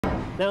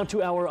Now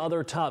to our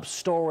other top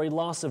story,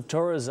 loss of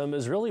tourism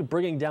is really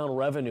bringing down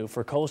revenue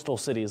for coastal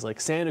cities like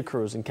Santa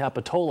Cruz and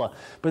Capitola.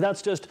 But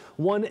that's just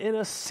one in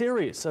a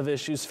series of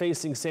issues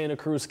facing Santa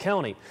Cruz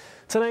County.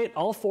 Tonight,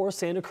 all four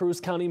Santa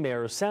Cruz County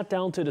mayors sat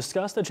down to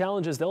discuss the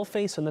challenges they'll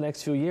face in the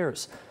next few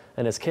years.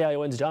 And as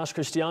KION's Josh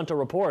Cristianto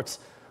reports,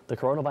 the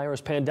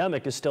coronavirus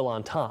pandemic is still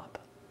on top.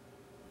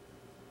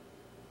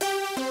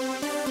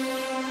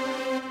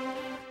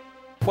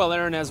 Well,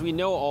 Aaron, as we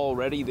know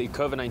already, the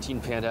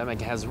COVID-19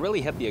 pandemic has really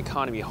hit the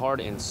economy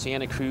hard in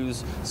Santa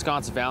Cruz,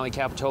 Scotts Valley,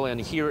 Capitola,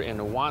 and here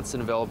in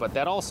Watsonville. But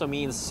that also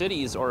means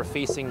cities are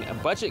facing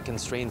budget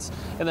constraints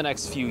in the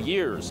next few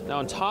years. Now,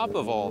 on top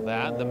of all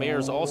that, the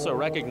mayors also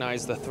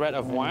recognize the threat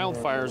of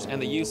wildfires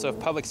and the use of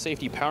public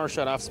safety power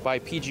shutoffs by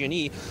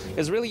PG&E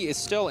is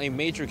still a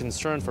major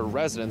concern for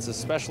residents,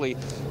 especially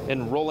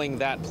in rolling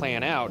that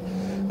plan out.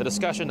 The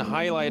discussion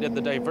highlighted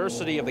the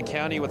diversity of the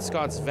county, with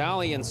Scotts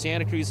Valley and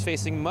Santa Cruz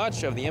facing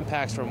much of the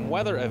impacts from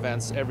weather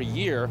events every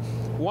year.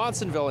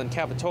 Watsonville and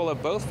Capitola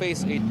both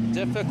face a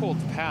difficult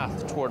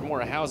path toward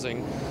more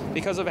housing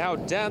because of how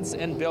dense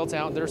and built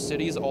out their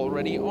cities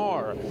already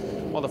are.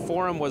 While the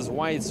forum was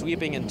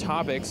wide-sweeping in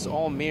topics,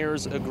 all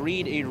mayors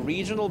agreed a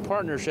regional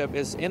partnership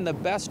is in the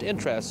best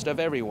interest of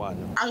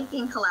everyone. I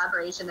think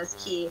collaboration is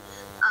key.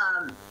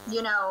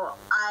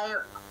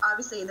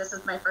 Obviously this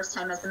is my first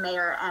time as a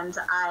mayor, and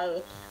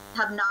I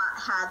have not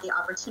had the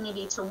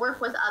opportunity to work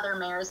with other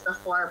mayors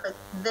before, but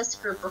this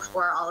group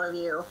before all of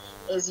you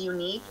is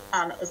unique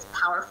and is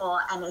powerful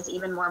and is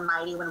even more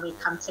mighty when we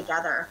come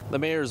together. The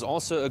mayors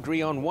also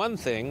agree on one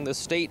thing: the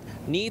state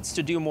needs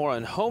to do more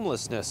on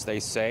homelessness, they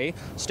say.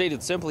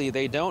 Stated simply,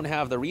 they don't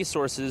have the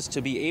resources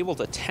to be able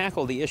to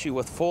tackle the issue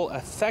with full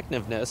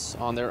effectiveness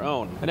on their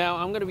own. Now,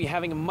 I'm going to be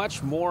having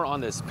much more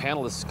on this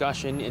panel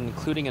discussion,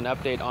 including an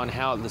update on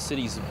how the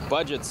city's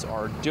budgets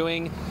are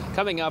doing,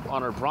 coming up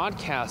on our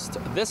broadcast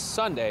this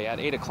Sunday at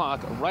 8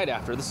 o'clock, right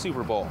after the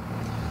Super Bowl.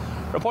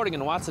 Reporting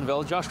in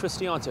Watsonville, Josh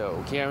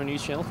Cristianto, KIRO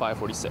News Channel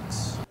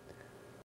 546.